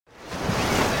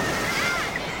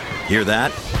Hear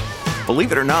that?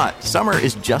 Believe it or not, summer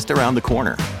is just around the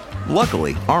corner.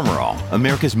 Luckily, Armor All,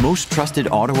 America's most trusted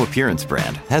auto appearance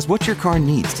brand, has what your car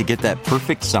needs to get that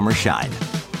perfect summer shine.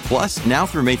 Plus, now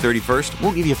through May 31st,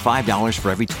 we'll give you $5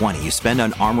 for every $20 you spend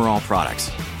on Armor All products.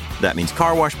 That means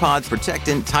car wash pods,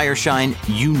 protectant, tire shine,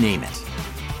 you name it.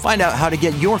 Find out how to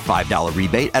get your $5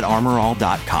 rebate at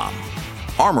armorall.com.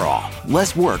 Armor All,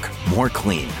 less work, more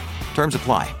clean. Terms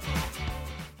apply.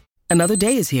 Another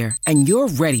day is here, and you're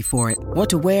ready for it. What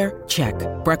to wear? Check.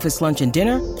 Breakfast, lunch, and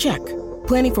dinner? Check.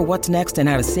 Planning for what's next and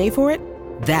how to save for it?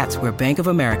 That's where Bank of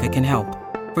America can help.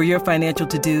 For your financial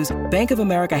to-dos, Bank of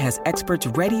America has experts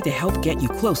ready to help get you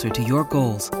closer to your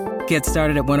goals. Get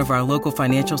started at one of our local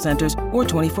financial centers or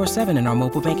 24/7 in our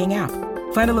mobile banking app.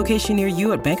 Find a location near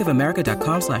you at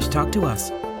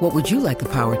bankofamerica.com/talktous. What would you like the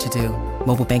power to do?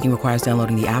 Mobile banking requires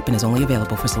downloading the app and is only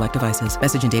available for select devices.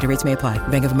 Message and data rates may apply.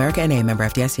 Bank of America N.A., member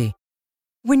FDIC.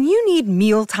 When you need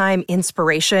mealtime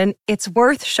inspiration, it's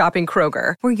worth shopping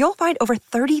Kroger, where you'll find over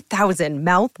 30,000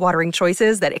 mouth-watering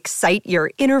choices that excite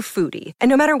your inner foodie. And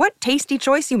no matter what tasty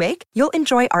choice you make, you'll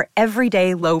enjoy our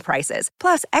everyday low prices,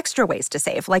 plus extra ways to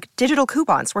save, like digital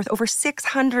coupons worth over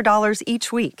 $600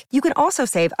 each week. You can also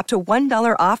save up to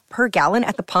 $1 off per gallon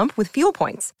at the pump with fuel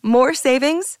points. More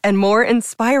savings and more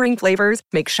inspiring flavors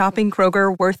make shopping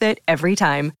Kroger worth it every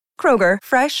time. Kroger,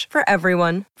 fresh for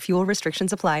everyone. Fuel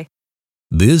restrictions apply.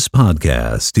 This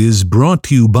podcast is brought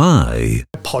to you by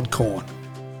Podcorn.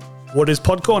 What is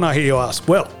Podcorn, I hear you ask?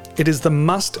 Well, it is the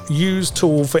must-use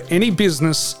tool for any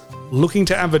business looking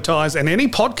to advertise and any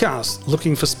podcast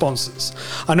looking for sponsors.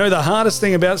 I know the hardest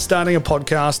thing about starting a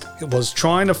podcast was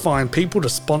trying to find people to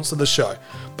sponsor the show,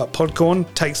 but Podcorn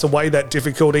takes away that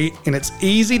difficulty in its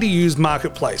easy-to-use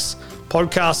marketplace.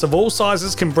 Podcasts of all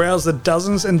sizes can browse the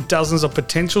dozens and dozens of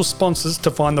potential sponsors to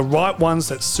find the right ones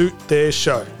that suit their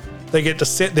show. They get to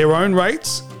set their own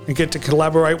rates and get to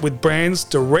collaborate with brands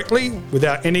directly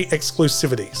without any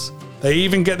exclusivities. They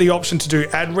even get the option to do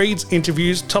ad reads,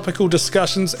 interviews, topical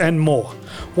discussions, and more.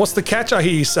 What's the catch, I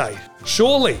hear you say?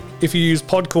 Surely, if you use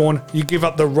Podcorn, you give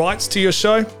up the rights to your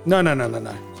show? No.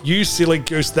 You silly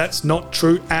goose, that's not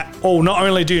true at all. Not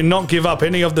only do you not give up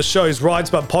any of the show's rights,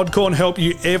 but Podcorn help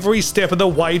you every step of the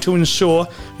way to ensure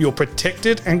you're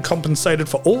protected and compensated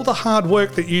for all the hard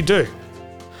work that you do.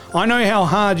 I know how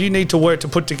hard you need to work to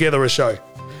put together a show.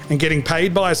 And getting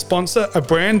paid by a sponsor, a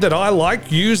brand that I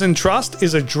like, use and trust,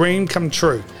 is a dream come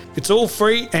true. It's all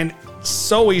free and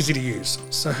so easy to use.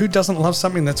 So who doesn't love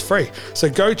something that's free? So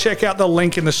go check out the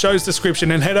link in the show's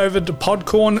description and head over to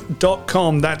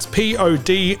podcorn.com. That's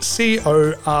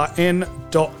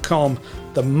podcorn.com.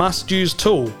 The must-use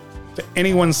tool for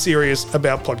anyone serious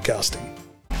about podcasting.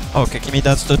 Okay, Kimi,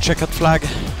 that's the checkered flag.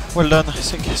 Well done. I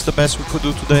think it's the best we could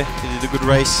do today. You did a good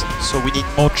race. So we need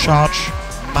more charge,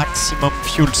 maximum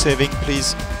fuel saving,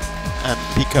 please, and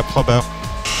pick up rubber.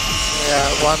 Yeah,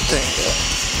 one thing.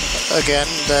 Again,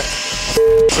 the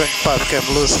drink pipe came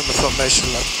loose on the formation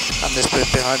lap, and it's been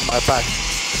behind my back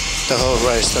the whole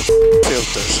race. That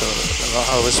filter, so I don't know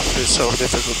how it's so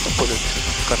difficult to put it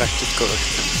connected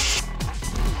correctly.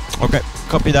 Okay,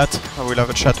 copy that. I will have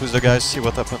a chat with the guys, see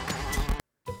what happened.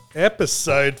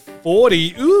 Episode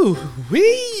 40. Ooh,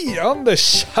 wee! On the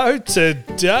show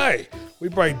today, we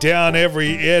break down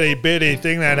every itty-bitty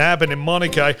thing that happened in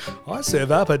Monaco. I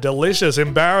serve up a delicious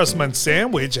embarrassment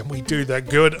sandwich, and we do the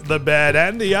good, the bad,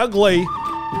 and the ugly.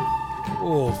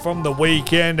 Oh, from the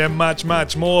weekend and much,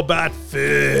 much more. But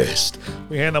first,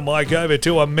 we hand the mic over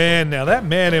to a man. Now, that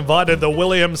man invited the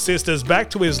Williams sisters back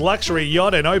to his luxury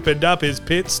yacht and opened up his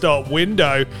pit stop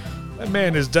window. That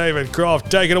man is David Croft.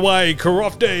 Take it away,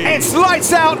 Crofty. It's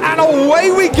lights out and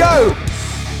away we go.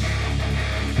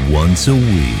 Once a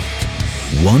week,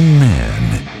 one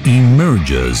man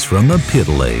emerges from the pit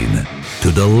lane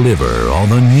to deliver all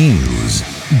the news,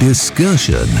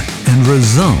 discussion, and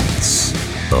results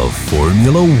of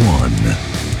Formula One.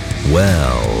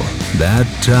 Well, that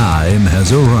time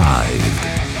has arrived.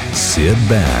 Sit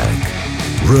back,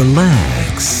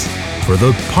 relax, for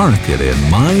the Park It in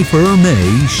My Firm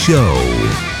A show.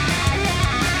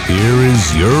 Here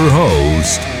is your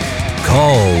host,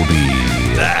 Colby.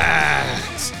 That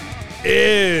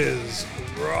is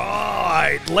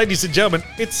right. Ladies and gentlemen,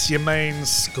 it's your main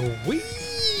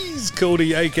squeeze,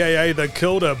 Colby, aka the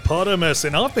Coldopotamus,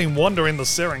 and I've been wandering the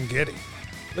Serengeti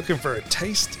looking for a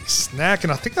tasty snack,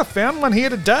 and I think I found one here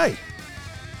today.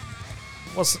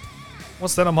 What's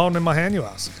that I'm holding in my hand, you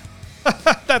ask?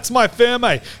 That's my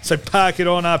Ferme, so park it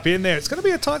on up in there. It's going to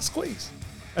be a tight squeeze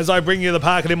as I bring you the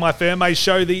Park It in My Ferme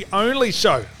show, the only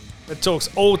show that talks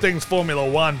all things Formula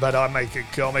One, but I make it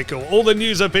comical. All the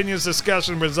news, opinions,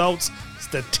 discussion, results,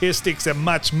 statistics, and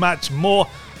much, much more.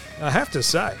 I have to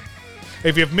say,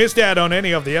 if you've missed out on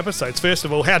any of the episodes, first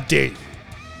of all, how dare you?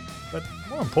 But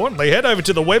more importantly, head over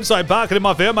to the website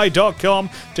parkitInMyFairmate.com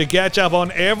to catch up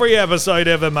on every episode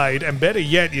ever made. And better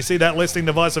yet, you see that listening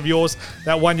device of yours,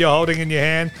 that one you're holding in your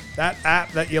hand, that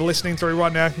app that you're listening through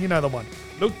right now, you know the one.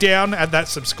 Look down at that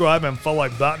subscribe and follow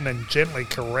button and gently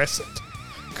caress it.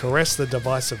 Caress the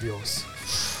device of yours.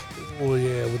 Oh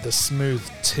yeah, with the smooth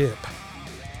tip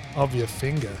of your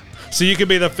finger. So you can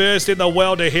be the first in the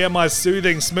world to hear my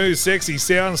soothing, smooth, sexy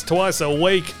sounds twice a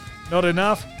week. Not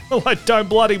enough? Well, I don't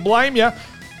bloody blame you.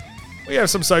 We have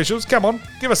some socials. Come on,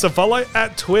 give us a follow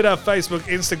at Twitter, Facebook,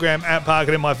 Instagram at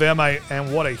ParkItInMyFairmate.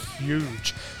 And what a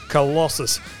huge,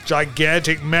 colossus,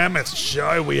 gigantic mammoth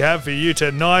show we have for you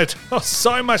tonight. Oh,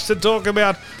 so much to talk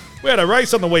about. We had a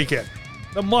race on the weekend.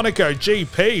 The Monaco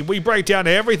GP. We break down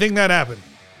everything that happened.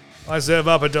 I serve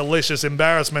up a delicious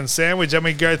embarrassment sandwich and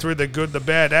we go through the good, the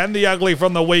bad, and the ugly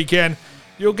from the weekend.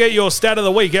 You'll get your stat of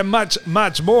the week and much,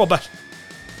 much more. But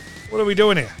what are we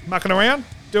doing here? Mucking around?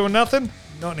 Doing nothing?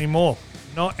 Not anymore.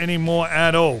 Not anymore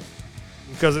at all.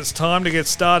 Because it's time to get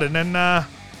started. And, I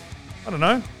don't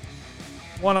know.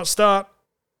 Why not start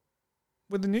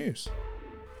with the news?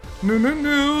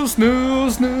 News.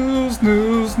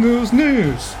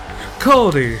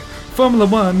 Cody. Formula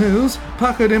One news,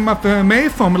 pocket in my Ferme,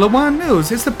 Formula One news,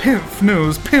 it's the pimp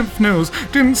news,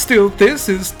 didn't steal this,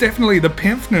 it's definitely the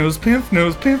pimp news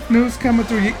coming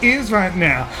through your ears right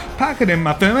now, pocket in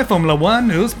my Ferme, Formula One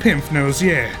news, pimp news,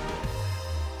 yeah.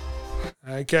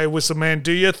 Okay, Whistle Man,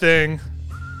 do your thing.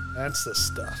 That's the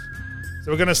stuff.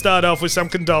 So we're going to start off with some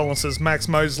condolences. Max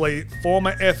Mosley,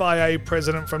 former FIA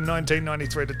president from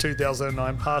 1993 to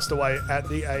 2009, passed away at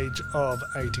the age of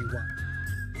 81.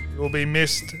 He will be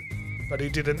missed, but he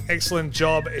did an excellent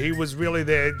job. He was really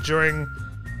there during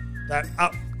that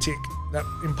uptick that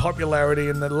in popularity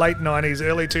in the late 90s,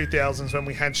 early 2000s when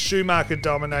we had Schumacher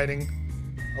dominating,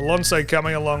 Alonso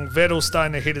coming along, Vettel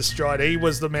starting to hit his stride. He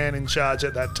was the man in charge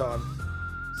at that time.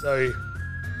 So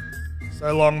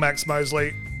long, Max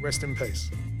Mosley. Rest in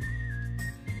peace.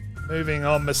 Moving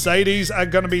on, Mercedes are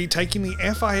going to be taking the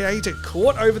FIA to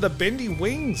court over the bendy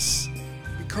wings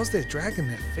because they're dragging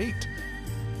their feet.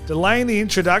 Delaying the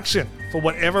introduction for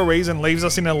whatever reason leaves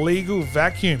us in a legal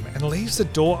vacuum and leaves the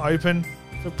door open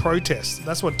for protests.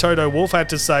 That's what Toto Wolff had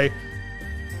to say.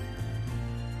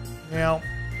 Now,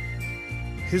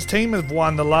 his team has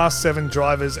won the last 7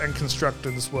 drivers and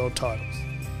constructors world titles.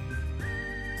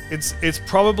 It's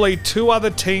probably 2 other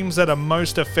teams that are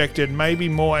most affected, maybe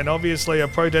more, and obviously a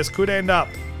protest could end up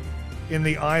in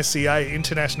the ICA,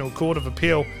 International Court of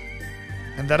Appeal,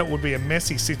 and that it would be a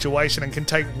messy situation and can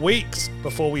take weeks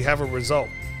before we have a result.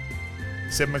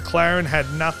 He said McLaren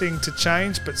had nothing to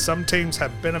change, but some teams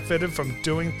have benefited from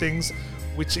doing things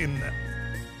which in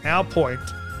our point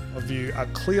of view are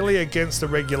clearly against the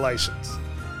regulations.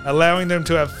 Allowing them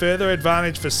to have further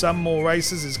advantage for some more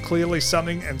races is clearly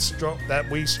something that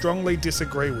we strongly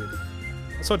disagree with.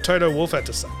 That's what Toto Wolff had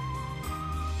to say.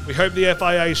 We hope the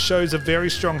FIA shows a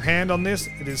very strong hand on this.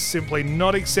 It is simply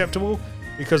not acceptable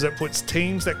because it puts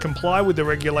teams that comply with the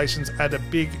regulations at a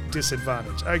big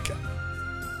disadvantage. Okay.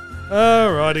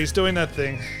 Alright, he's doing that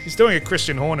thing. He's doing a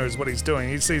Christian Horner is what he's doing.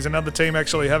 He sees another team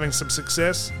actually having some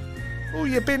success. Oh,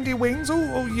 you bendy wings.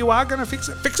 Oh, you are going to fix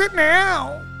it. Fix it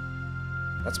now.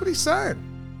 That's what he's saying.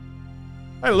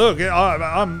 Hey, look,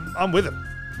 I'm with him.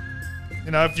 You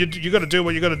know, if you got to do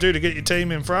what you got to do to get your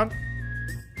team in front,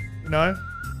 you know,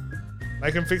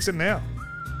 make him fix it now.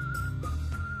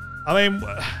 I mean,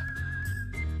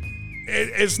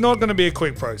 it's not going to be a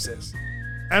quick process.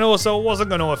 And also, it wasn't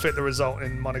going to affect the result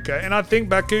in Monaco. And I think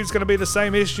Baku's going to be the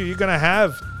same issue. You're going to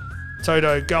have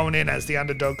Toto going in as the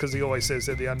underdog because he always says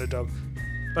they're the underdog.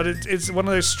 But it's one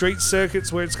of those street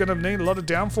circuits where it's going to need a lot of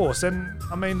downforce. And,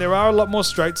 I mean, there are a lot more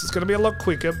straights. It's going to be a lot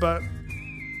quicker, but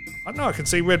I don't know. I can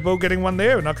see Red Bull getting one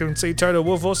there, and I can see Toto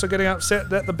Wolff also getting upset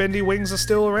that the bendy wings are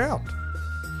still around.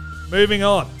 Moving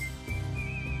on.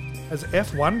 Has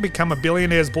F1 become a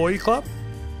billionaire's boy club?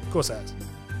 Of course it has.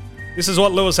 This is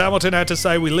what Lewis Hamilton had to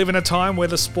say. We live in a time where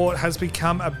the sport has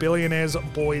become a billionaire's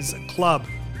boys club.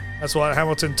 That's what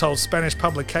Hamilton told Spanish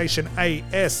publication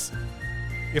AS.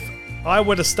 If I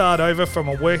were to start over from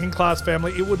a working class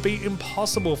family, it would be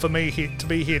impossible for me to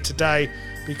be here today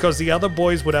because the other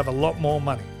boys would have a lot more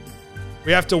money.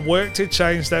 We have to work to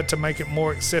change that to make it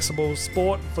more accessible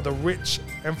sport for the rich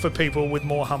and for people with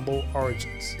more humble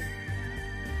origins.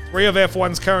 3 of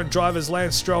F1's current drivers,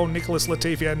 Lance Stroll, Nicholas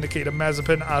Latifi and Nikita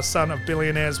Mazepin, are son of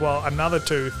billionaires, while another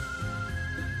 2,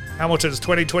 Hamilton's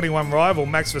 2021 rival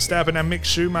Max Verstappen and Mick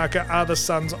Schumacher, are the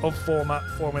sons of former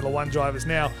Formula One drivers.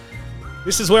 Now,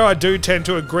 this is where I do tend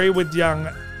to agree with young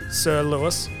Sir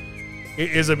Lewis.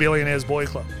 it is a billionaire's boy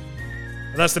club.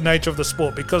 But that's the nature of the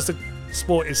sport. Because the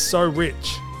sport is so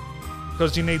rich,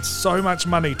 because you need so much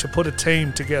money to put a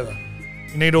team together,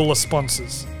 you need all the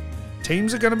sponsors.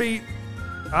 Teams are going to be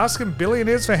asking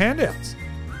billionaires for handouts.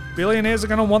 Billionaires are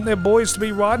going to want their boys to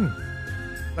be riding.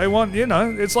 They want,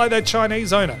 it's like that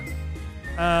Chinese owner.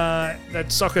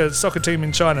 That soccer team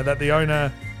in China that the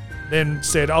owner then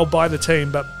said, I'll buy the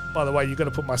team, but by the way, you've got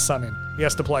to put my son in. He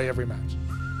has to play every match.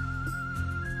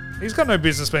 He's got no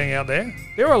business being out there.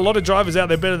 There are a lot of drivers out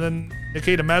there better than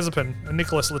Nikita Mazepin and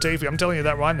Nicholas Latifi. I'm telling you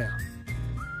that right now.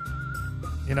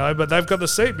 But they've got the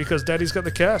seat because daddy's got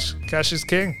the cash. Cash is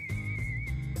king.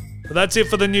 But that's it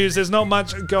for the news. There's not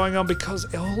much going on because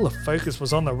all the focus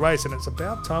was on the race, and it's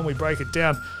about time we break it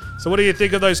down. So what do you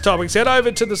think of those topics? Head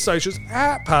over to the socials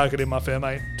at Park It In My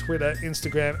Fairmate, Twitter,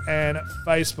 Instagram, and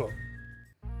Facebook.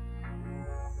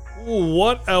 Ooh,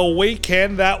 what a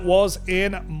weekend that was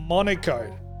in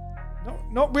Monaco.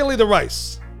 Not really the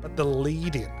race, but the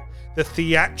lead-in, the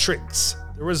theatrics.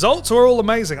 The results were all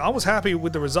amazing. I was happy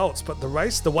with the results, but the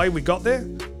race, the way we got there,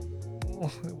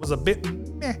 it was a bit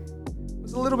meh. It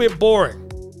was a little bit boring.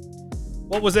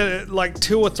 What was it, like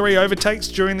 2 or 3 overtakes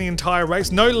during the entire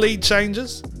race? No lead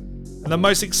changes. And the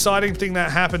most exciting thing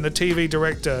that happened, the TV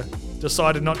director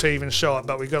decided not to even show it,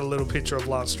 but we got a little picture of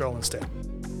Lance Stroll instead.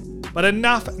 But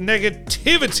enough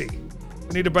negativity.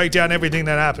 We need to break down everything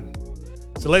that happened.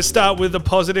 So let's start with the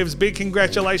positives. Big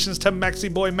congratulations to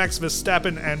Maxi Boy Max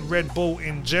Verstappen and Red Bull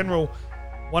in general.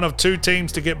 One of 2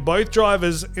 teams to get both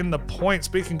drivers in the points.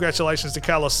 Big congratulations to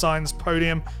Carlos Sainz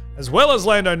podium, as well as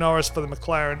Lando Norris for the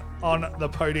McLaren on the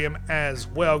podium as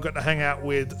well. Got to hang out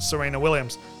with Serena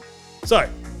Williams. So,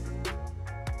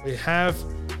 we have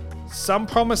some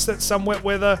promise that some wet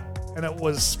weather, and it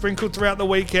was sprinkled throughout the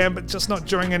weekend, but just not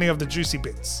during any of the juicy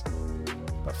bits.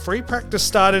 But free practice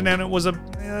started, and it was a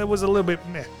little bit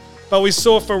meh. But we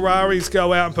saw Ferraris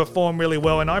go out and perform really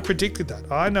well, and I predicted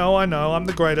that. I know, I'm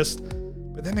the greatest.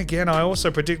 But then again, I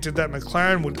also predicted that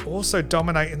McLaren would also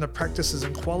dominate in the practices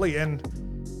and quali, and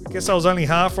I guess I was only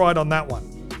half right on that one.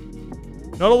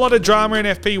 Not a lot of drama in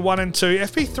FP1 and 2.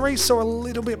 FP3 saw a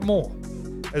little bit more,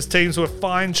 as teams were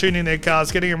fine-tuning their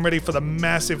cars, getting them ready for the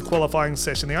massive qualifying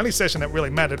session, the only session that really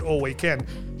mattered all weekend.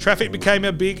 Traffic became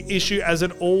a big issue, as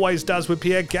it always does, with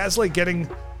Pierre Gasly getting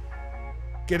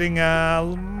a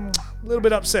little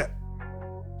bit upset.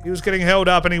 He was getting held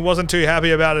up, and he wasn't too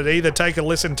happy about it either. Take a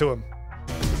listen to him.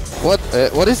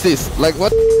 What is this? Like,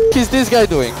 what is this guy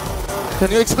doing?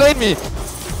 Can you explain me?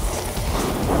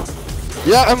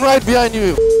 Yeah, I'm right behind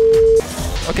you.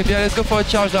 Okay, Pierre, let's go for a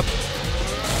charge up.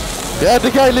 Yeah,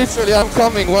 the guy literally, I'm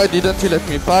coming. Why didn't he let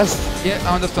me pass? Yeah,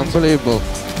 I understand. Unbelievable.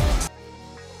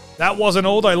 That wasn't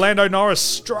all, though. Lando Norris,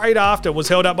 straight after, was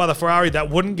held up by the Ferrari that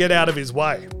wouldn't get out of his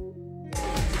way.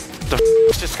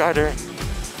 What's this guy doing?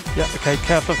 Yeah, okay,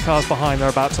 careful of cars behind. They're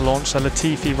about to launch. So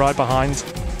Latifi right behind.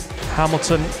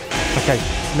 Hamilton. Okay,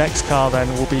 next car then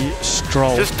will be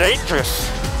Stroll. Just dangerous.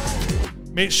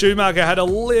 Mick Schumacher had a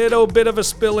little bit of a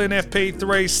spill in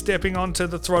FP3, stepping onto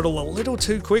the throttle a little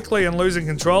too quickly and losing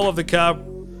control of the car,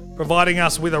 providing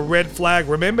us with a red flag.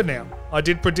 Remember now, I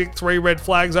did predict 3 red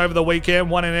flags over the weekend,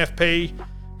 1 in FP,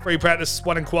 free practice,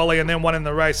 1 in quali, and then 1 in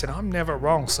the race, and I'm never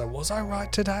wrong. So was I right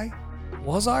today?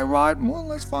 Was I right? Well,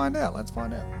 let's find out.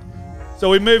 So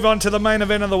we move on to the main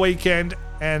event of the weekend,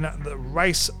 and the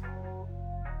race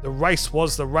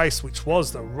was the race, which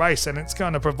was the race, and it's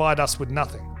going to provide us with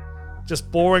nothing.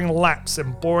 Just boring laps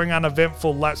and boring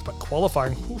uneventful laps, but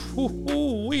qualifying,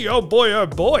 oh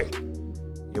boy.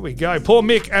 Here we go. Poor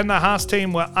Mick and the Haas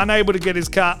team were unable to get his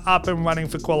car up and running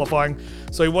for qualifying,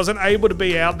 so he wasn't able to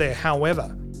be out there.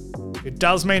 However, it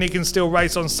does mean he can still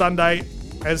race on Sunday,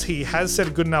 as he has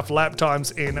set good enough lap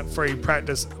times in free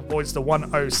practice, avoids the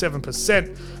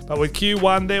 107%, but with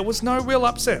Q1 there was no real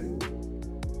upset.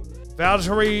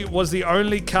 Valtteri was the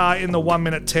only car in the 1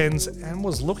 minute 10s and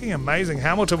was looking amazing.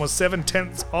 Hamilton was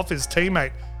 7/10 off his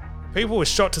teammate. People were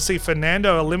shocked to see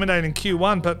Fernando eliminating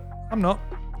Q1, but I'm not.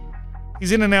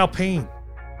 He's in an Alpine.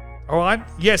 Alright,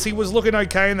 yes, he was looking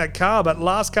okay in that car, but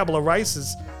last couple of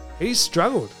races, he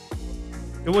struggled.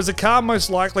 It was a car most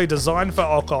likely designed for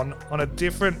Ocon on a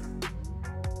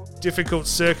difficult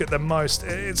circuit than most.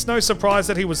 It's no surprise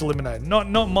that he was eliminated,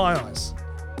 not my eyes.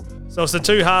 So it's the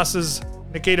 2 Haases,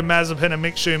 Nikita Mazepin and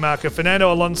Mick Schumacher,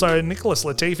 Fernando Alonso, Nicholas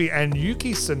Latifi, and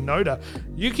Yuki Tsunoda.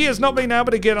 Yuki has not been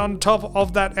able to get on top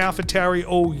of that AlphaTauri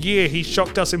all year. He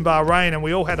shocked us in Bahrain, and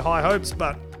we all had high hopes,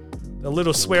 but the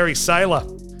little sweary sailor.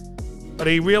 But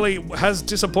he really has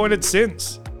disappointed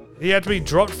since. He had to be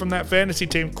dropped from that fantasy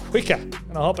team quicker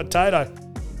than a hot potato.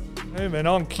 Moving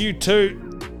on,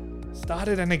 Q2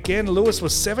 started, and again, Lewis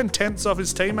was 7/10 off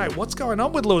his teammate. What's going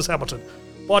on with Lewis Hamilton?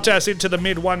 Bottas into the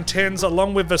mid-110s,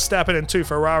 along with Verstappen and 2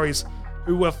 Ferraris,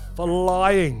 who were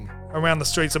flying around the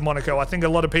streets of Monaco. I think a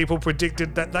lot of people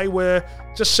predicted that they were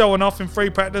just showing off in free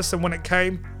practice, and when it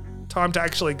came time to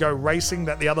actually go racing,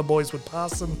 that the other boys would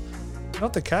pass them.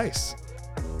 Not the case.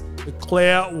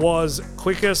 Leclerc was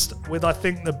quickest, with I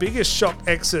think the biggest shock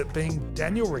exit being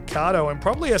Daniel Ricciardo and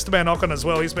probably Esteban Ocon as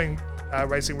well. He's been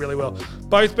racing really well.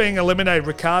 Both being eliminated.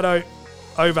 Ricciardo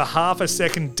over half a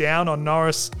second down on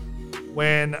Norris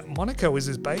when Monaco is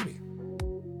his baby.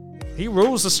 He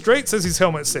rules the streets, as his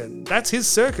helmet said. That's his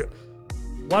circuit.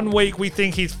 One week we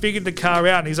think he's figured the car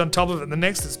out and he's on top of it. The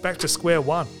next it's back to square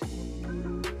one.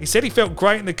 He said he felt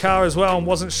great in the car as well and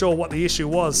wasn't sure what the issue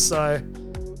was. So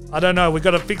I don't know. We've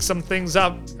got to fix some things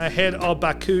up ahead of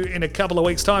Baku in a couple of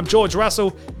weeks' time. George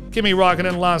Russell, Kimi Raikkonen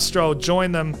and Lance Stroll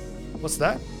join them. What's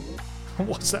that?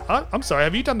 What's that? I'm sorry.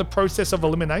 Have you done the process of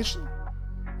elimination?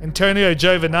 Antonio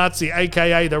Giovinazzi,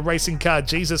 a.k.a. the racing car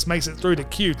Jesus, makes it through to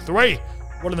Q3.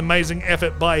 What an amazing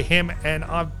effort by him, and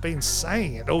I've been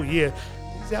saying it all year.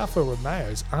 These Alfa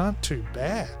Romeos aren't too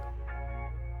bad.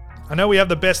 I know we have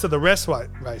the best of the rest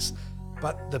race,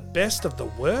 but the best of the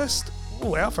worst?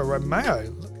 Ooh, Alfa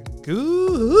Romeo looking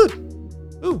good.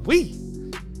 Ooh, wee.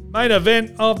 Main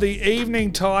event of the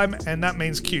evening time, and that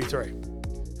means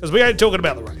Q3. Because we ain't talking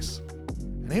about the race.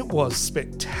 And it was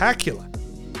spectacular.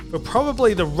 For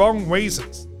probably the wrong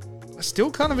reasons. I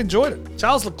still kind of enjoyed it.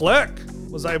 Charles Leclerc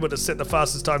was able to set the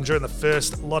fastest time during the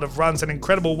first lot of runs. An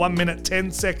incredible 1 minute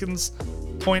 10 seconds,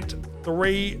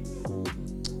 0.3,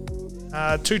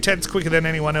 2/10 quicker than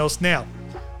anyone else. Now,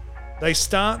 they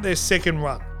start their second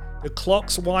run. The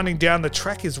clock's winding down. The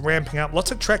track is ramping up.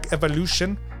 Lots of track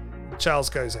evolution. Charles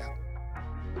goes out.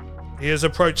 He is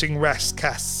approaching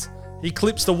Raskas. He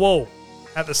clips the wall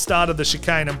at the start of the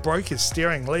chicane and broke his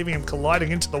steering, leaving him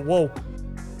colliding into the wall.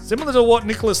 Similar to what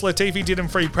Nicholas Latifi did in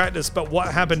free practice, but what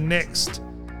happened next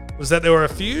was that there were a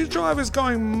few drivers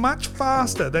going much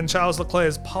faster than Charles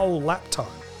Leclerc's pole lap time.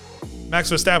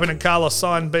 Max Verstappen and Carlos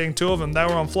Sainz being 2 of them, they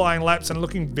were on flying laps and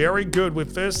looking very good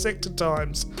with first sector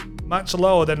times much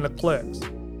lower than Leclerc's.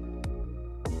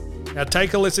 Now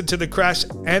take a listen to the crash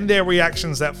and their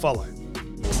reactions that follow.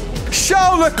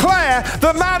 Charles Leclerc,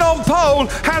 the man on pole,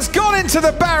 has gone into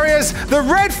the barriers. The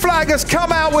red flag has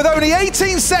come out with only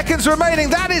 18 seconds remaining.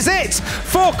 That is it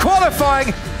for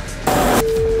qualifying.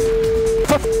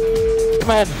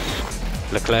 Man.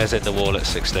 Leclerc's in the wall at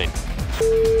 16.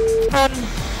 Man.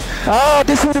 Oh,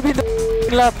 this would have been the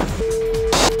lap.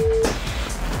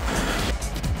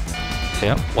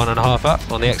 Yeah, 1.5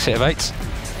 up on the exit of 8.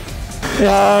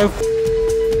 Yeah.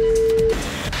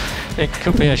 It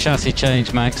could be a chassis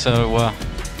change, Max, so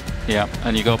yeah,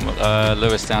 and you got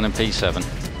Lewis down in P7.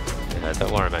 Yeah,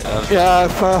 don't worry, mate. Yeah,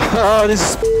 this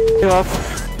is off.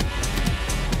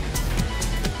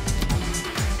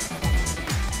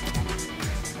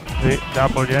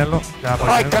 Double yellow,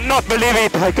 I cannot believe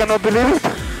it, I cannot believe it.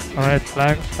 Red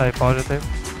flag, stay positive.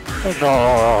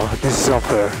 No, this is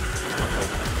unfair.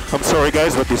 I'm sorry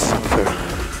guys, but this is unfair.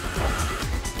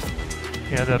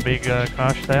 Yeah, the big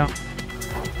crash there.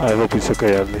 I hope it's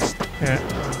okay at least. Yeah.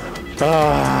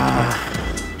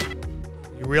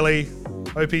 You really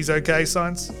hope he's okay,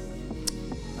 Sainz?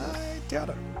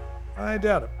 I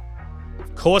doubt it.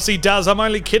 Of course he does. I'm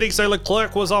only kidding. So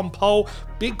Leclerc was on pole.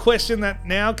 Big question that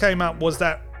now came up was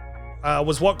that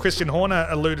was what Christian Horner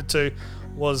alluded to.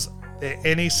 Was there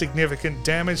any significant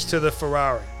damage to the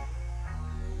Ferrari?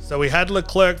 So we had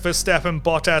Leclerc, Verstappen,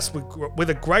 Bottas with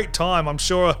a great time. I'm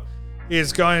sure he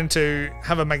is going to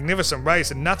have a magnificent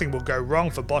race and nothing will go wrong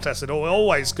for Bottas at all. It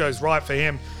always goes right for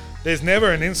him. There's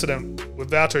never an incident with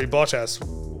Valtteri Bottas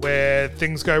where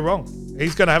things go wrong.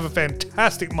 He's going to have a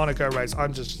fantastic Monaco race.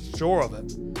 I'm just sure of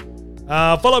it.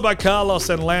 Followed by Carlos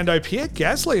and Lando. Pierre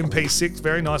Gasly in P6.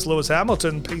 Very nice. Lewis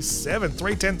Hamilton, P7.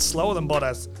 3/10 slower than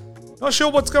Bottas. Not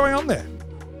sure what's going on there.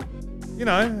 You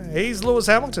know, he's Lewis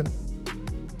Hamilton.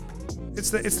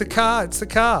 It's the car. It's the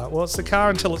car. Well, it's the car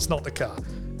until it's not the car.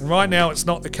 And right now, it's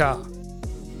not the car.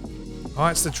 All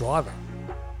right, it's the driver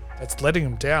that's letting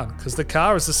him down because the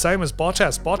car is the same as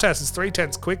Bottas. Bottas is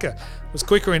 3/10 quicker. Was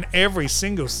quicker in every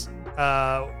single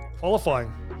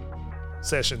qualifying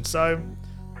session. So,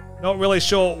 not really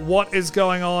sure what is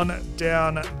going on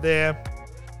down there.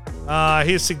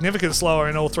 He's significantly slower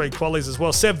in all 3 qualies as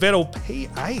well. Seb Vettel,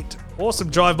 P8.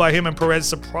 Awesome drive by him and Perez,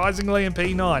 surprisingly in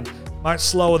P9. Much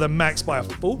slower than Max by a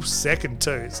full second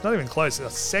too. It's not even close. A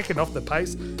second off the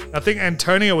pace. I think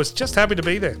Antonio was just happy to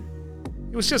be there.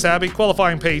 He was just happy,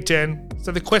 qualifying P10.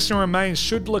 So the question remains,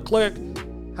 should Leclerc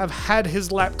have had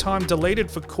his lap time deleted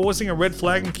for causing a red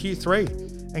flag in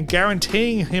Q3? and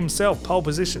guaranteeing himself pole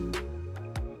position.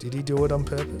 Did he do it on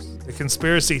purpose? The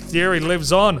conspiracy theory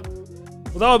lives on.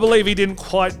 Although I believe he didn't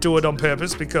quite do it on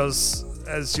purpose because,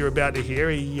 as you're about to hear,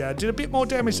 he did a bit more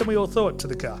damage than we all thought to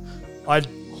the car. I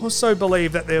also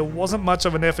believe that there wasn't much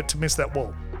of an effort to miss that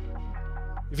wall.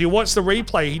 If you watch the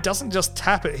replay, he doesn't just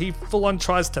tap it, he full-on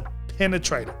tries to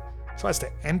penetrate it, tries to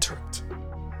enter it.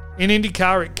 In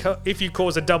IndyCar, if you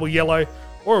cause a double yellow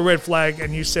or a red flag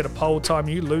and you set a pole time,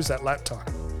 you lose that lap time.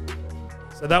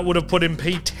 So that would have put him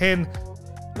P10.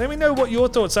 Let me know what your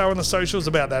thoughts are on the socials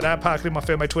about that. At Parkley, my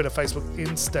Fairway, Twitter, Facebook,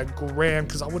 Instagram,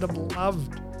 because I would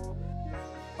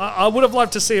have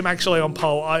loved to see him actually on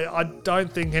pole. I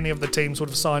don't think any of the teams would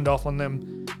have signed off on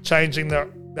them changing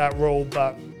that rule,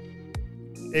 but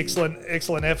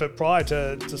excellent effort prior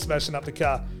to smashing up the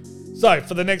car. So,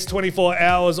 for the next 24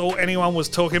 hours, all anyone was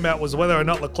talking about was whether or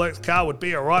not Leclerc's car would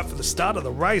be alright for the start of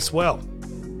the race. Well,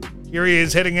 here he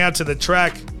is heading out to the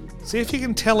track. See if you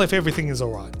can tell if everything is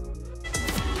alright.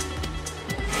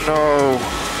 No.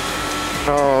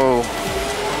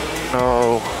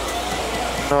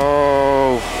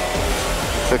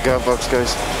 The gun box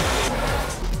goes.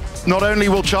 Not only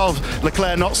will Charles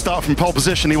Leclerc not start from pole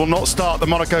position, he will not start the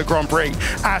Monaco Grand Prix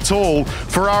at all.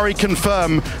 Ferrari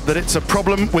confirm that it's a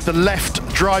problem with the left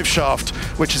drive shaft,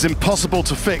 which is impossible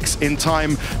to fix in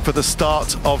time for the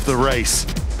start of the race.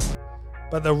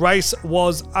 But the race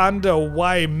was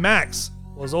underway. Max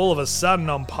was all of a sudden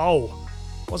on pole.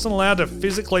 Wasn't allowed to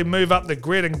physically move up the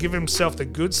grid and give himself the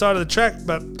good side of the track,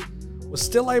 but was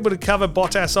still able to cover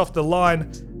Bottas off the line,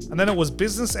 and then it was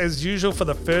business as usual for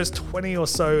the first 20 or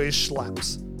so-ish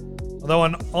laps. Although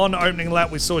on opening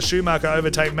lap we saw Schumacher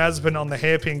overtake Mazepin on the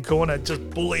hairpin corner, just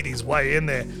bullied his way in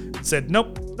there and said,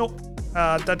 nope,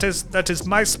 that is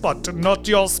my spot, not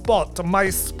your spot, my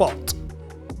spot.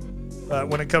 But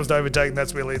when it comes to overtaking,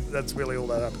 that's really all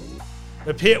that happened.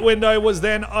 The pit window was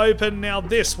then open. Now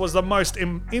this was the most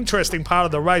interesting part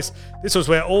of the race. This was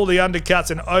where all the undercuts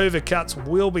and overcuts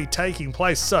will be taking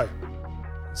place. So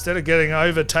instead of getting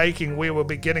overtaking, we will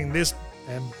be getting this,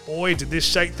 and boy did this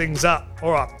shake things up.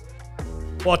 All right,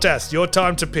 Bottas, your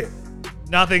time to pit.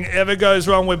 Nothing ever goes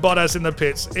wrong with Bottas in the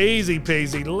pits. Easy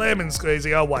peasy, lemon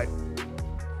squeezy.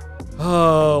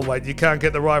 Oh wait, you can't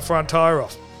get the right front tyre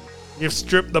off. You've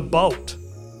stripped the bolt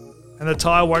and the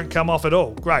tyre won't come off at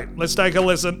all. Great, let's take a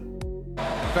listen.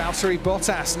 Valtteri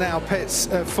Bottas now pits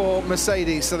for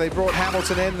Mercedes, so they brought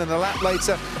Hamilton in, and a lap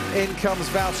later in comes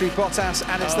Valtteri Bottas,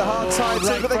 and it's the hard tyre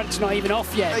too, but front's not even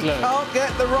off yet. They can't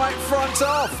get the right front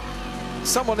off.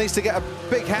 Someone needs to get a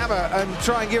big hammer and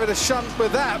try and give it a shunt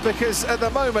with that, because at the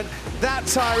moment that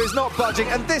tyre is not budging,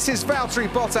 and this is Valtteri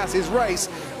Bottas's race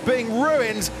being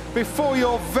ruined before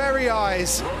your very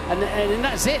eyes. And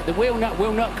that's it, the wheel nut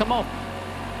will not come off.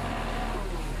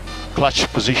 Clutch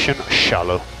position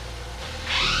shallow.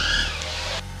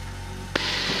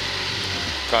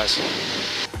 Guys,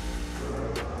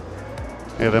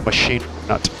 we have a machine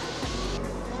nut.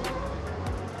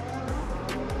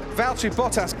 Valtteri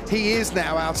Bottas, he is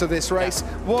now out of this race,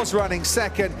 was running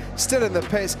second, still in the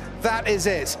pits. That is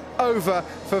it, over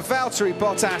for Valtteri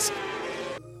Bottas.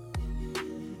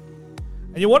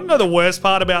 And you want to know the worst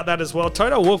part about that as well?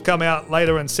 Toto Wolff come out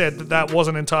later and said that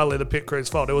wasn't entirely the pit crew's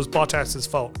fault. It was Bottas's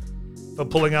fault for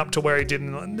pulling up to where he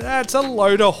didn't. That's a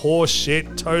load of horse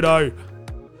shit, Toto.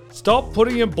 Stop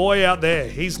putting your boy out there.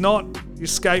 He's not your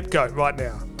scapegoat right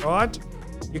now, all right?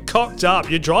 You cocked up.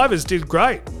 Your drivers did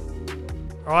great.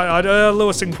 All right,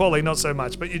 Lewis and Quali, not so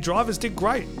much, but your drivers did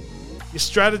great. Your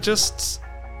strategists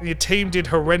and your team did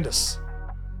horrendous.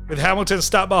 With Hamilton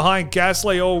stuck behind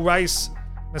Gasly all race,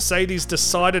 Mercedes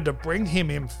decided to bring him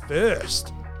in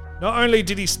first. Not only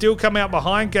did he still come out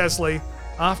behind Gasly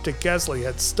after Gasly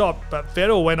had stopped, but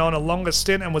Vettel went on a longer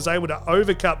stint and was able to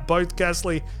overcut both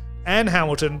Gasly and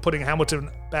Hamilton, putting Hamilton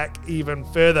back even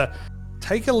further.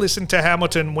 Take a listen to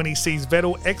Hamilton when he sees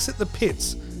Vettel exit the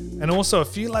pits, and also a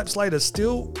few laps later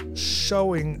still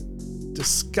showing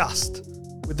disgust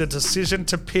with the decision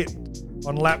to pit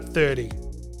on lap 30.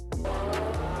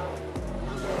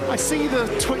 I see the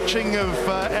twitching of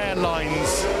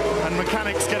airlines and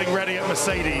mechanics getting ready at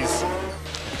Mercedes.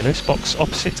 Lewis, box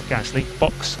opposite Gasly,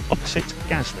 box opposite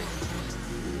Gasly.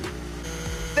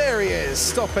 There he is,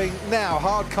 stopping now,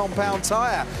 hard compound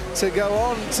tyre to go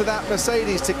on to that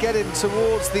Mercedes to get him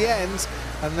towards the end,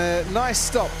 and the nice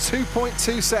stop,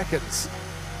 2.2 seconds.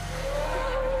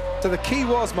 So the key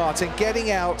was, Martin,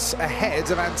 getting out ahead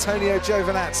of Antonio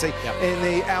Giovinazzi in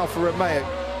the Alfa Romeo.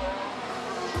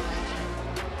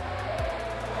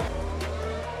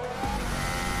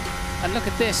 And look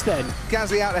at this then.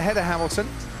 Gasly out ahead of Hamilton.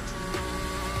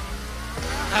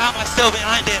 How am I still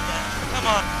behind him, man? Come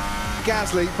on.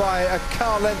 Gasly by a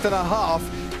car length and a half,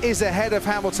 is ahead of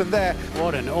Hamilton there.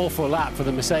 What an awful lap for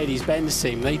the Mercedes-Benz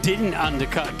team. They didn't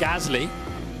undercut Gasly,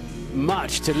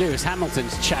 much to Lewis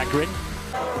Hamilton's chagrin.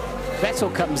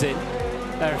 Vettel comes in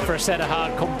for a set of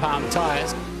hard compound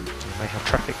tyres. They have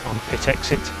traffic on pit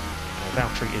exit.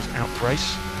 Valtteri is out the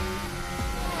race.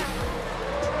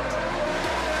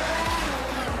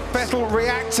 Vettel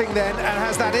reacting then and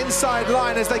has that inside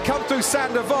line as they come through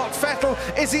Sander Vogt. Vettel,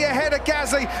 is he ahead of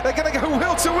Gasly? They're going to go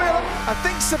wheel to wheel. I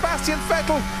think Sebastian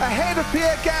Vettel ahead of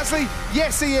Pierre Gasly.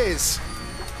 Yes, he is.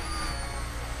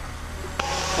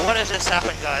 What has just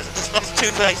happened, guys? I just lost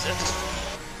 2 places.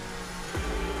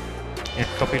 Yeah,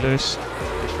 copy Lewis.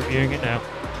 Just reviewing it now.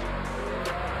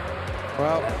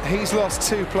 Well, he's lost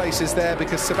 2 places there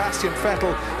because Sebastian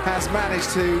Vettel has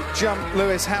managed to jump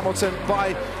Lewis Hamilton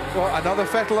by another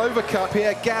Vettel overcut.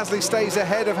 Pierre Gasly stays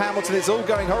ahead of Hamilton. It's all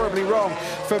going horribly wrong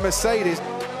for Mercedes.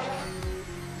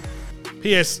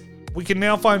 P.S. We can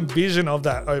now find vision of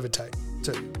that overtake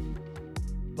too.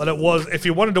 But it was, if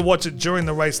you wanted to watch it during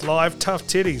the race live, tough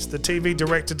titties. The TV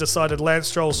director decided Lance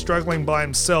Stroll struggling by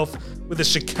himself with a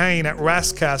chicane at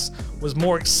Rascasse was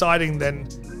more exciting than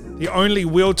the only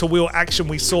wheel-to-wheel action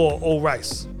we saw all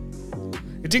race.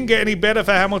 It didn't get any better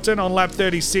for Hamilton. On lap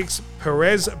 36,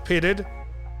 Perez pitted.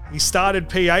 He started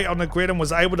P8 on the grid and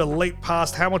was able to leap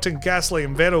past Hamilton, Gasly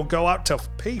and Vettel, go up to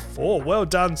P4. Well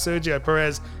done, Sergio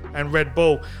Perez and Red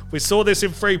Bull. We saw this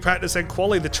in free practice and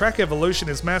quali. The track evolution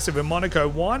is massive in Monaco.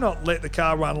 Why not let the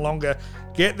car run longer,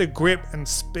 get the grip and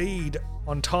speed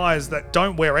on tyres that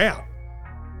don't wear out,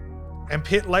 and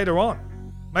pit later on?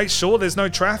 Make sure there's no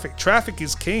traffic. Traffic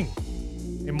is king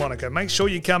in Monaco. Make sure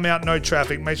you come out no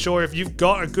traffic. Make sure if you've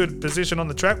got a good position on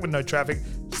the track with no traffic,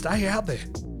 stay out there.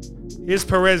 Here's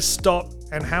Perez stopped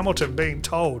and Hamilton being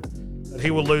told that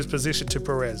he will lose position to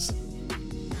Perez.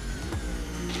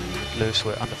 Lewis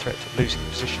were under threat of losing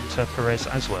position to Perez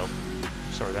as well.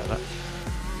 Sorry about that.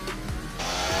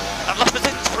 I've lost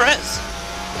position to Perez.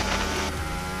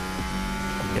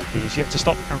 Yeah, he's yet to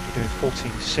stop. Currently doing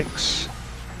 14.6.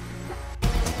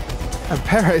 And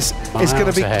Perez is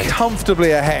going to be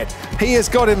comfortably ahead. He has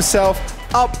got himself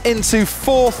up into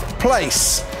 4th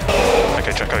place.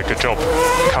 Okay, Checo, good job.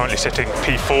 Currently sitting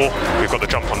P4. We've got the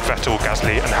jump on Vettel,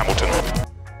 Gasly and Hamilton.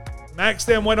 Max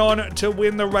then went on to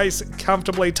win the race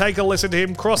comfortably. Take a listen to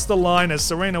him cross the line as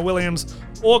Serena Williams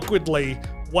awkwardly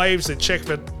waves a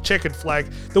checkered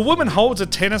flag. The woman holds a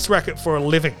tennis racket for a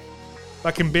living,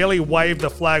 but can barely wave the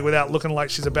flag without looking like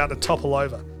she's about to topple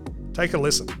over. Take a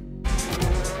listen.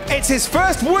 It's his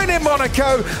first win in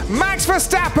Monaco. Max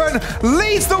Verstappen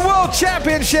leads the World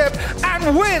Championship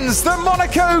and wins the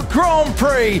Monaco Grand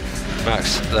Prix.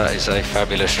 Max, that is a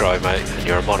fabulous drive, mate, and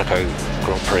you're a Monaco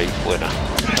Grand Prix winner.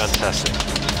 Fantastic.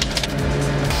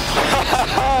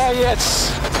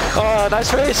 Yes. Oh,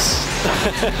 nice race.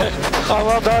 Oh,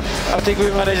 well done. I think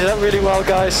we managed that really well,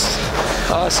 guys.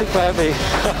 Oh, super happy.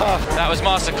 That was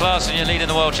masterclass and you're leading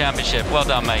the World Championship. Well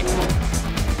done, mate.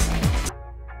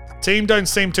 Team don't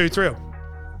seem too thrilled.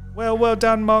 Well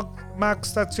done,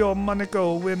 Max. That's your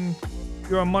Monaco win.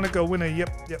 You're a Monaco winner. Yep.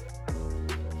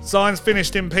 Sainz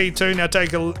finished in P2. Now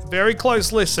take a very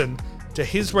close listen to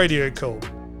his radio call.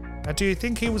 Now, do you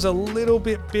think he was a little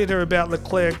bit bitter about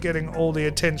Leclerc getting all the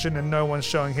attention and no one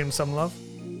showing him some love?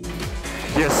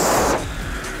 Yes.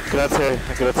 Grazie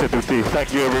tutti.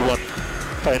 Thank you, everyone.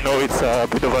 I know it's a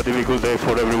bit of a difficult day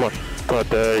for everyone,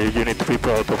 but you need to be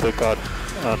proud of the car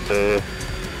and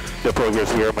the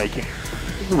progress we are making.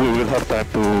 We will have time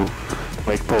to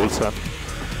make poles and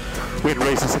win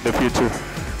races in the future.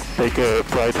 Take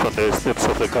pride from the steps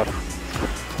of the car.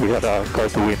 We had a car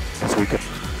to win this weekend.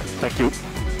 Thank you.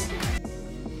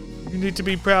 You need to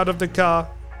be proud of the car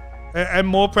and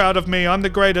more proud of me. I'm the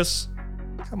greatest.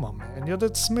 Come on, man. You're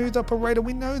the smooth operator.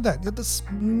 We know that. You're the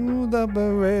smooth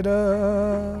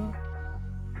operator.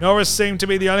 Norris seemed to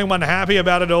be the only one happy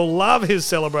about it all. Love his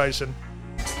celebration.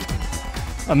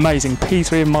 Amazing.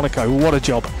 P3 in Monaco. What a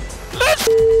job. Let's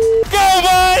go,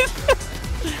 man!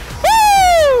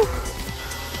 Woo!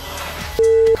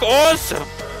 Awesome.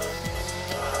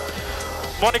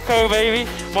 Monaco, baby.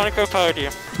 Monaco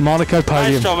podium. Monaco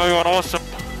podium. Nice job, everyone. Awesome.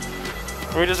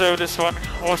 We deserve this one.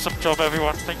 Awesome job,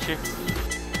 everyone. Thank you.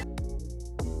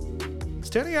 He's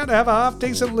turning out to have a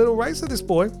half-decent little racer, this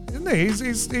boy, isn't he?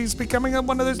 He's becoming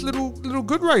one of those little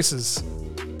good racers.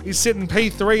 He's sitting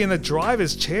P3 in the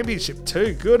Drivers' Championship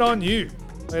too. Good on you,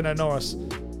 Lando Norris.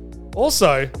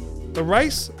 Also, the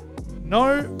race,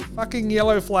 no fucking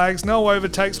yellow flags, no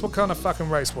overtakes. What kind of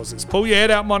fucking race was this? Pull your head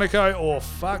out, Monaco, or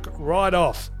fuck right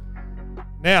off.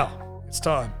 Now, it's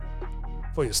time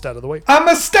for your stat of the week. I'm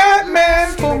a stat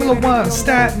man, Formula One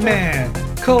stat man.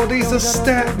 Cody's a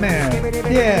stat man.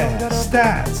 Yeah,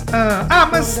 stats.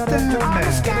 I'm a stat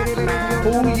man.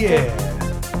 Oh yeah.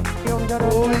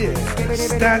 Oh yeah.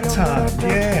 Stat time.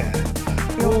 Yeah.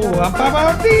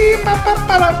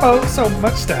 Oh, so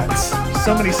much stats.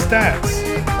 So many stats.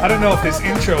 I don't know if this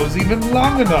intro is even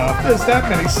long enough. There's that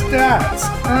many stats.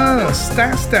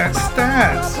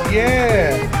 Stats.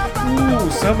 Yeah.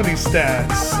 Ooh, so many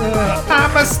stats.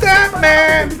 I'm a stat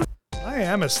man. I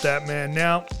am a stat man.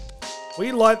 Now,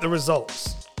 we liked the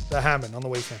results that happened on the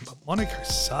weekend, but Monaco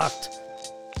sucked.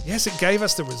 Yes, it gave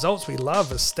us the results we love,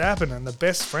 Verstappen and the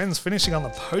best friends finishing on the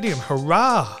podium.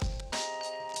 Hurrah!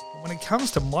 But when it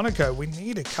comes to Monaco, we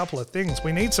need a couple of things.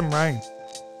 We need some rain.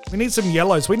 We need some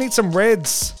yellows. We need some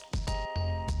reds.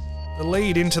 The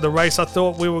lead into the race, I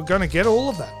thought we were going to get all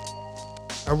of that.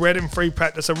 A red in free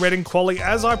practice, a red in quali,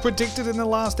 as I predicted in the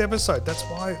last episode. That's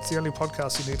why it's the only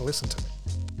podcast you need to listen to me.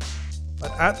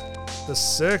 But at the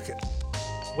circuit,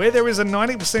 where there is a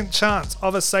 90% chance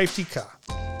of a safety car,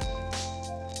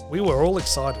 we were all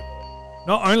excited.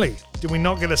 Not only did we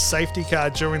not get a safety car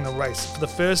during the race for the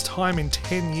first time in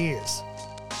 10 years,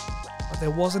 but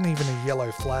there wasn't even a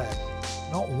yellow flag.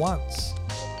 Not once.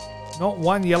 Not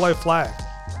one yellow flag.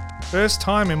 First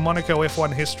time in Monaco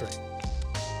F1 history.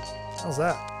 How's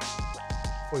that?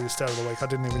 Before you started the week, I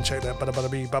didn't even check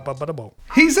that.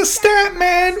 He's a stat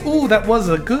man. Ooh, that was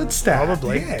a good stat.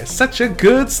 Probably. Yeah, such a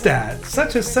good stat.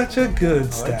 Such a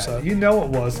good stat. So. You know it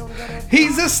was.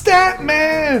 He's a stat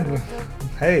man.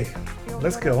 Hey,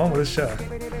 let's go on with the show.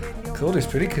 Cool is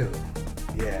pretty cool.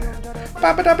 Yeah.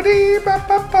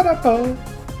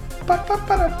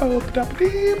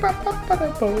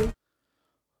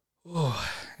 Oh,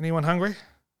 anyone hungry?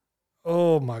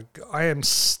 Oh my God, I am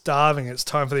starving. It's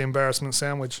time for the embarrassment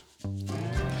sandwich.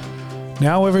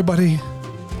 Now everybody,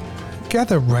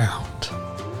 gather round.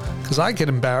 Because I get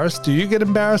embarrassed. Do you get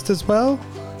embarrassed as well?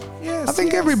 Yes. I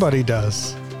think everybody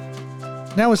does.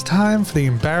 Now it's time for the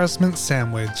embarrassment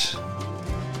sandwich.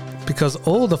 Because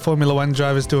all the Formula One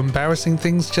drivers do embarrassing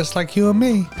things just like you and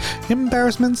me.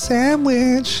 Embarrassment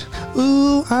sandwich.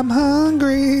 Ooh, I'm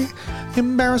hungry.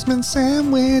 Embarrassment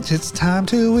sandwich. It's time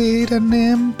to eat an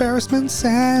embarrassment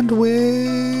sandwich.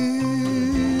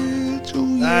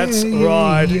 Ooh, yeah, that's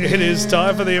right. Yeah. It is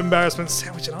time for the embarrassment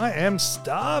sandwich, and I am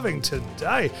starving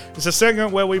today. It's a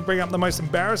segment where we bring up the most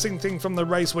embarrassing thing from the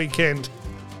race weekend,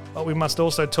 but we must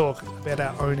also talk about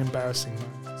our own embarrassing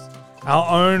moments, our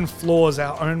own flaws,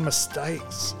 our own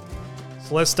mistakes.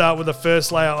 So let's start with the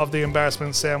first layer of the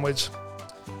embarrassment sandwich.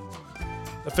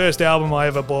 The first album I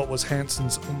ever bought was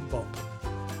Hanson's Bop.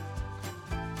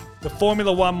 The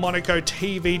Formula One Monaco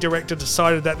TV director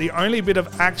decided that the only bit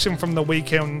of action from the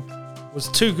weekend was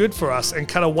too good for us and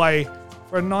cut away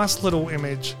for a nice little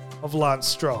image of Lance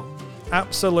Stroll.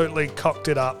 Absolutely cocked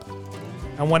it up.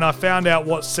 And when I found out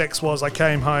what sex was, I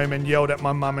came home and yelled at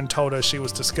my mum and told her she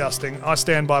was disgusting. I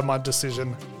stand by my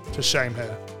decision to shame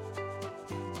her.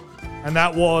 And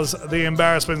that was the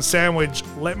embarrassment sandwich.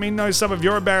 Let me know some of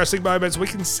your embarrassing moments. We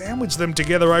can sandwich them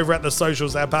together over at the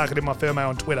socials at Park It In My Firmo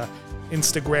on Twitter,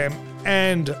 Instagram,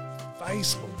 and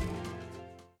Facebook.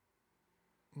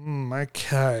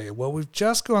 Okay, well, we've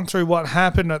just gone through what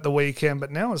happened at the weekend,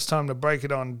 but now it's time to break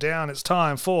it on down. It's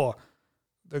time for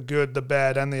the good, the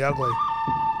bad, and the ugly.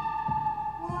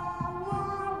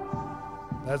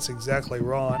 That's exactly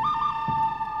right.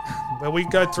 Where we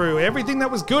go through everything that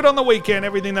was good on the weekend,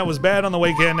 everything that was bad on the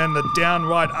weekend, and the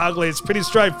downright ugly. It's pretty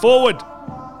straightforward.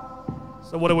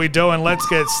 So what are we doing? Let's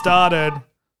get started.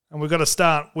 And we've got to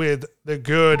start with the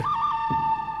good.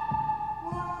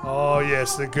 Oh,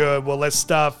 yes, the good. Well, let's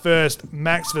start first.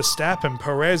 Max Verstappen,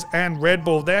 Perez, and Red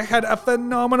Bull. They had a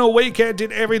phenomenal weekend,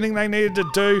 did everything they needed to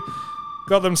do.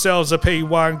 Got themselves a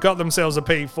P1, got themselves a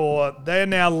P4. They're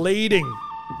now leading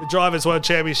the Drivers' World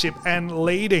Championship and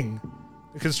leading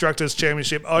the Constructors'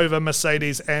 Championship over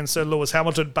Mercedes and Sir Lewis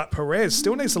Hamilton. But Perez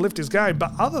still needs to lift his game.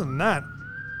 But other than that,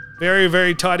 very,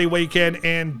 very tidy weekend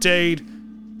indeed.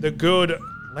 The good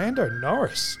Lando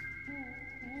Norris.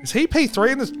 Is he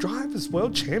P3 in the Drivers'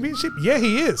 World Championship? Yeah,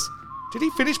 he is. Did he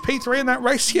finish P3 in that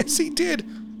race? Yes, he did.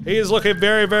 He is looking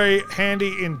very, very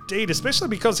handy indeed, especially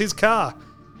because his car,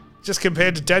 just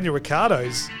compared to Daniel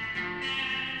Ricciardo's,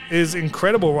 is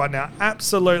incredible right now.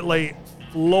 Absolutely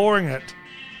flooring it.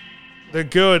 The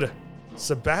good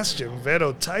Sebastian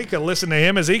Vettel. Take a listen to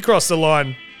him as he crossed the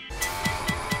line.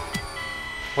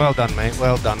 Well done, mate.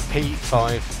 Well done.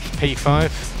 P5.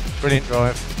 Brilliant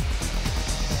drive.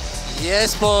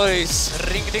 Yes, boys.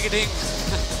 Ring ding ding.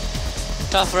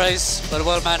 Tough race, but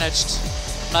well managed.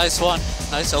 Nice one.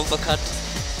 Nice overcut.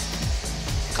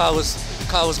 Car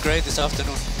was great this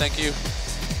afternoon. Thank you.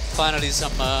 Finally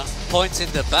some points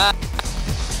in the back.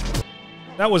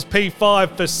 That was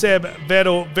P5 for Seb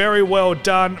Vettel. Very well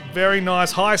done. Very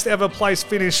nice. Highest ever place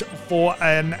finish for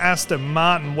an Aston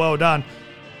Martin. Well done.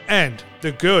 And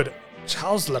the good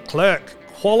Charles Leclerc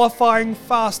qualifying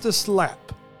fastest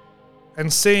lap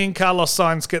and seeing Carlos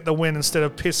Sainz get the win instead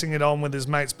of pissing it on with his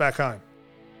mates back home.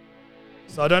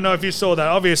 So I don't know if you saw that.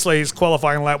 Obviously, his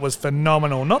qualifying lap was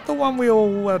phenomenal. Not the one we all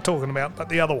were talking about, but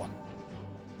the other one.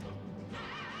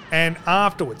 And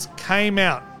afterwards, came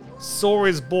out, saw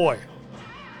his boy,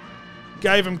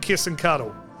 gave him kiss and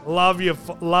cuddle. Love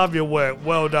your work.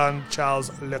 Well done, Charles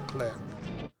Leclerc.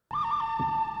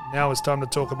 Now it's time to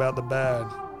talk about the bad.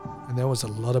 And there was a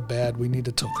lot of bad we need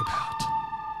to talk about.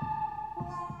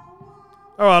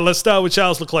 All right, let's start with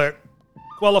Charles Leclerc.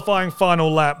 Qualifying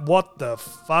final lap. What the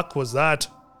fuck was that?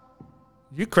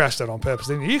 You crashed it on purpose,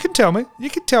 didn't you? You can tell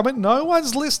me. No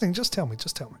one's listening. Just tell me.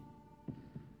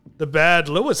 The bad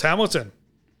Lewis Hamilton.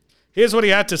 Here's what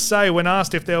he had to say when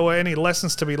asked if there were any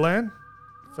lessons to be learned.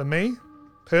 For me,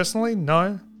 personally,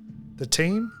 no. The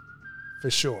team, for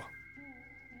sure.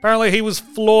 Apparently he was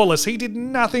flawless. He did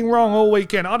nothing wrong all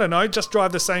weekend. I don't know, just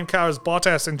drive the same car as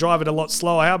Bottas and drive it a lot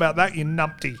slower. How about that, you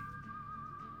numpty?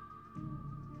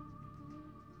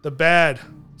 The bad,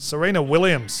 Serena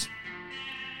Williams.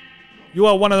 You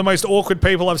are one of the most awkward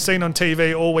people I've seen on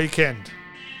TV all weekend.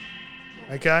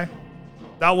 Okay?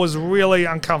 That was really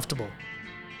uncomfortable.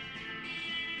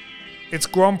 It's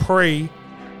Grand Prix.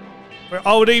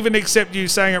 I would even accept you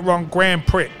saying it wrong, Grand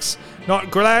Prix,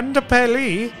 not Grand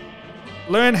Prix.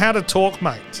 Learn how to talk,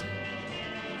 mate.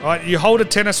 Right? You hold a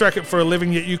tennis racket for a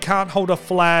living, yet you can't hold a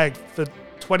flag for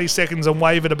 20 seconds and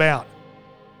wave it about.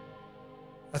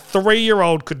 A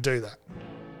 3-year-old could do that.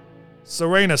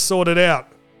 Serena sorted out.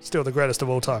 Still the greatest of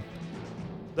all time.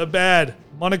 The bad,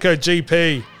 Monaco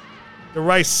GP. The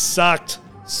race sucked.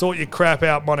 Sort your crap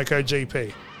out, Monaco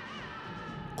GP.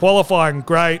 Qualifying,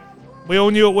 great. We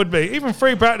all knew it would be. Even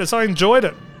free practice, I enjoyed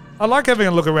it. I like having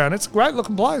a look around. It's a great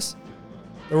looking place.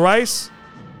 The race,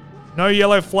 no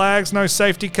yellow flags, no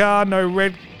safety car, no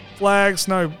red flags,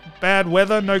 no bad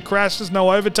weather, no crashes,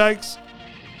 no overtakes.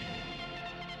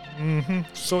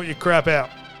 Sort your crap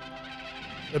out.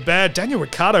 The bad Daniel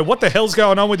Ricciardo. What the hell's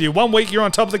going on with you? 1 week you're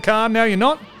on top of the car, now you're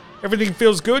not? Everything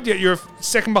feels good, yet you're a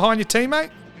second behind your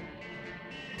teammate?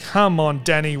 Come on,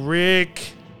 Danny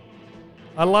Rick.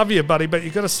 I love you, buddy, but you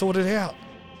got to sort it out.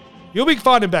 You'll be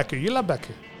fine in Baku. You love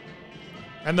Baku.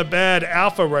 And the bad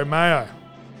Alfa Romeo.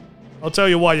 I'll tell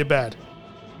you why you're bad.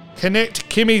 Connect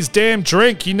Kimmy's damn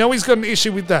drink. You know he's got an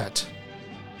issue with that.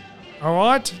 All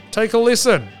right? Take a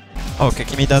listen. Okay,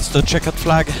 Kimi, that's the checkered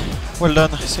flag. Well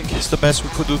done. I think it's the best we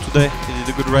could do today. You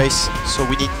did a good race. So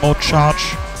we need more charge,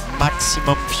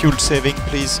 maximum fuel saving,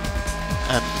 please,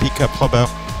 and pick up rubber.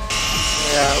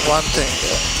 Yeah, one thing.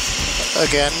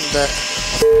 Again, the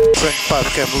drink pipe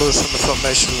came loose from the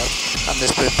formation lap, and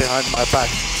it's been behind my back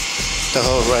the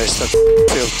whole race, that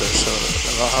filter. So I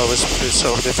don't know how it's been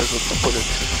so difficult to put it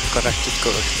connected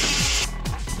correctly.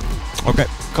 Okay,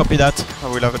 copy that. I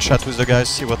will have a chat with the guys,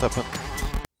 see what happened.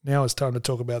 Now it's time to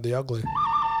talk about the ugly.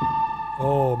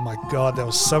 Oh my God, there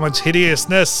was so much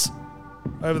hideousness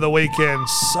over the weekend.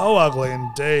 So ugly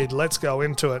indeed. Let's go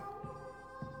into it.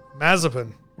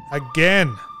 Mazepin,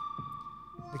 again.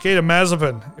 Nikita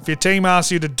Mazepin, if your team asks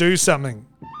you to do something,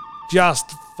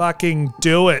 just fucking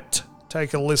do it.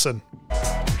 Take a listen.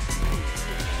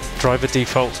 Driver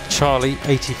default, Charlie,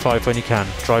 85 when you can.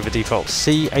 Driver default,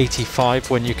 C, 85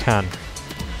 when you can.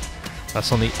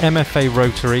 That's on the MFA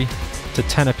rotary to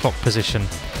 10 o'clock position.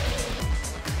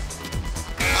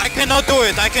 I cannot do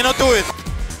it.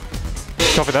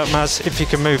 Copy that, Maz. If you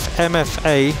can move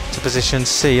MFA to position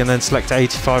C and then select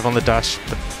 85 on the dash.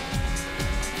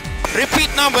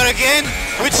 Repeat number again.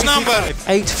 Which number?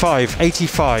 85.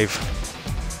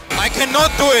 I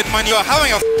cannot do it, man. You're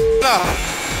having a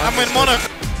I'm in Monaco.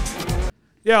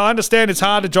 Yeah, I understand it's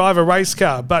hard to drive a race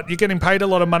car, but you're getting paid a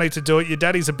lot of money to do it. Your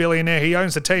daddy's a billionaire. He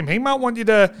owns the team. He might want you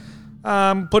to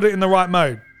put it in the right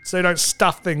mode so you don't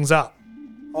stuff things up.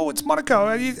 Oh, it's Monaco.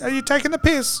 Are you taking the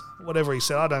piss? Whatever he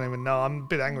said. I don't even know. I'm a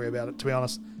bit angry about it, to be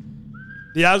honest.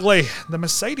 The ugly. The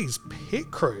Mercedes pit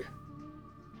crew.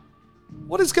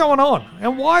 What is going on?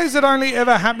 And why is it only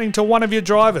ever happening to one of your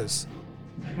drivers?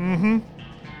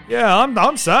 Yeah,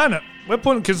 I'm saying it. We're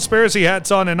putting conspiracy hats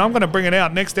on, and I'm going to bring it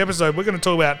out next episode. We're going to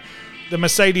talk about the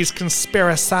Mercedes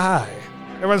conspiracy.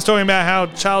 Everyone's talking about how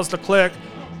Charles Leclerc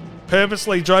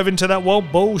purposely drove into that wall.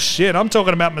 Bullshit. I'm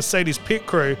talking about Mercedes pit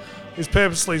crew who's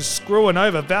purposely screwing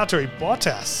over Valtteri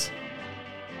Bottas.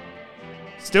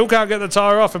 Still can't get the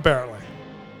tyre off, apparently.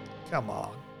 Come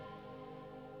on.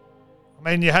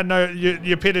 I mean,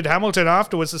 you pitted Hamilton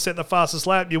afterwards to set the fastest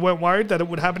lap. You weren't worried that it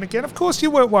would happen again? Of course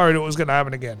you weren't worried it was going to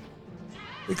happen again.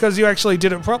 Because you actually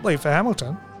did it properly for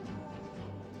Hamilton.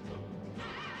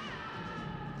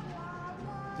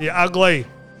 The ugly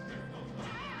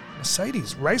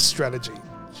Mercedes race strategy.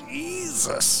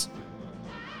 Jesus.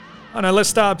 Oh no, let's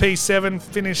start P7.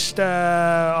 Finished,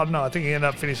 I think he ended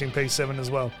up finishing P7 as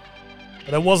well.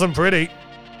 But it wasn't pretty.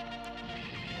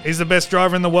 He's the best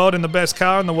driver in the world in the best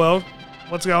car in the world.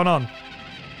 What's going on?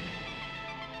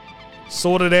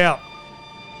 Sort it out.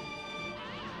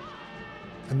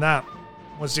 And that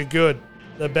was your good,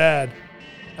 the bad,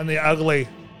 and the ugly.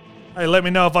 Hey, let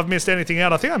me know if I've missed anything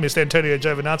out. I think I missed Antonio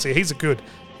Giovinazzi. He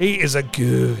is a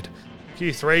good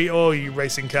Q3. Oh, you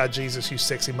racing car Jesus, you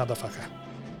sexy motherfucker.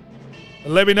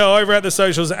 Let me know over at the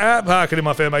socials at Park It In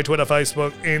My Fair Mate, Twitter,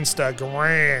 Facebook,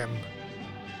 Instagram.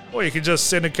 Or you can just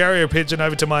send a carrier pigeon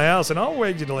over to my house and I'll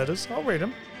read you the letters. I'll read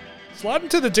them. Slide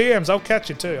into the DMs. I'll catch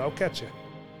you too. I'll catch you.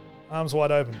 Arms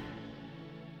wide open.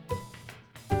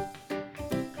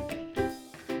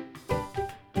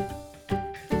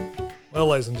 Well,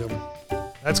 ladies and gentlemen,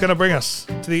 that's going to bring us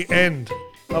to the end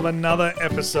of another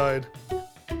episode.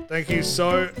 Thank you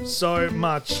so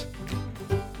much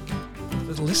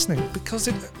for listening, because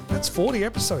that's 40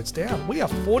 episodes down. We are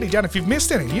 40 down. If you've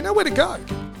missed any, you know where to go.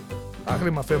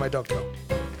 ParkItInMyFairMate.com.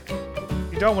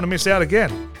 If you don't want to miss out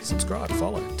again, subscribe,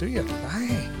 follow, do your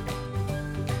thing.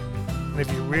 And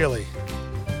if you really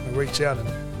want to reach out and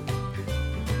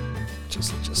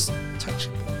just touch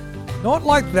it. Not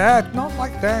like that,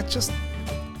 just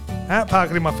at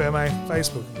Park It In My Fair Mate,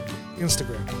 Facebook,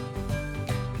 Instagram,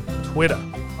 Twitter.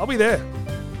 I'll be there.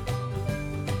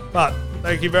 But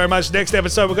thank you very much. Next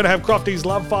episode, we're going to have Crofty's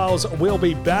Love Files. We'll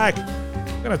be back.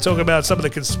 We're going to talk about some of the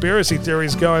conspiracy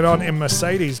theories going on in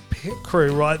Mercedes pit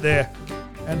crew right there,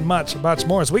 and much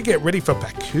more as we get ready for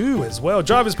Baku as well.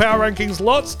 Drivers' Power Rankings,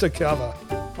 lots to cover.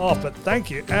 Oh, but thank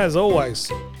you, as always,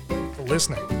 for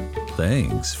listening.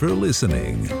 Thanks for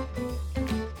listening.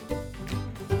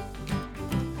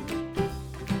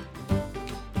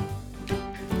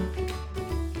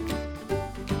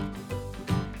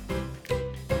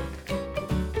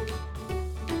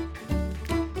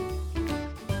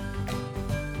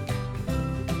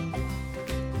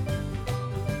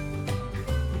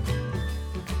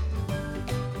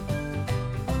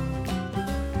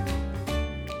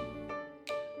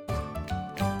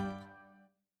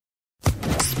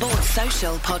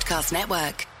 Social Podcast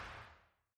Network.